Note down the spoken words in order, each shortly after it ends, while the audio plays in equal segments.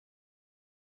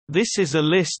This is a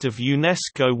list of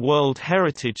UNESCO World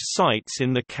Heritage Sites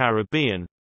in the Caribbean.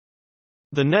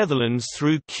 The Netherlands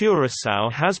through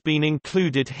Curaçao has been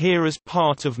included here as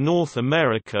part of North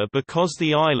America because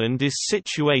the island is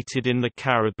situated in the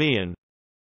Caribbean.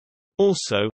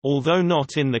 Also, although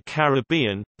not in the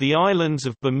Caribbean, the islands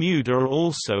of Bermuda are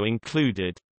also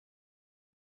included.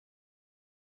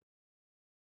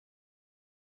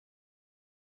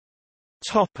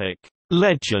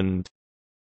 Legend.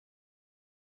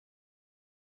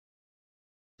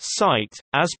 Site,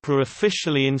 as per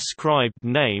officially inscribed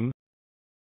name.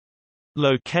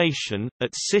 Location,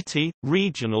 at city,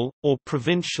 regional, or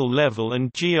provincial level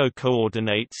and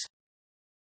geocoordinates.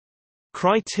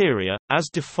 Criteria, as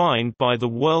defined by the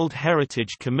World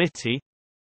Heritage Committee.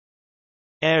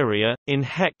 Area, in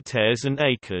hectares and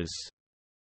acres.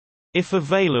 If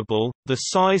available, the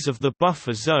size of the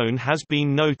buffer zone has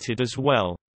been noted as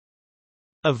well.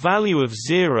 A value of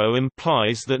 0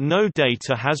 implies that no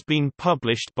data has been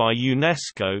published by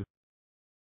UNESCO.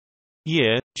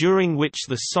 Year, during which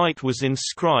the site was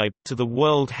inscribed to the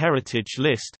World Heritage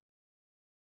List.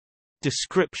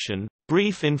 Description,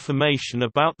 brief information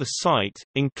about the site,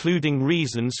 including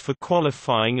reasons for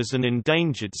qualifying as an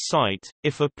endangered site,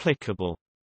 if applicable.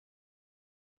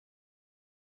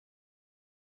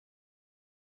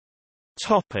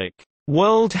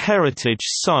 World Heritage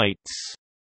Sites.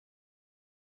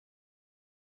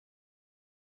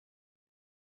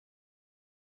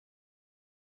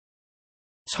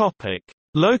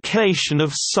 Location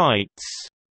of sites.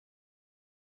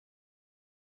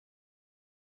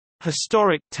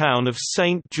 Historic town of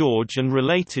St. George and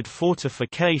related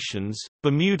fortifications,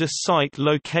 Bermuda site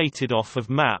located off of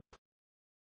map.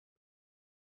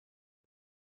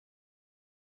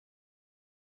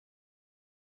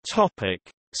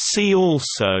 See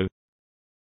also: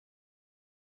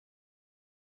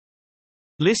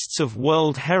 Lists of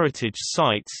World Heritage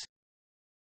Sites.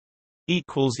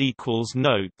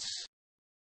 Notes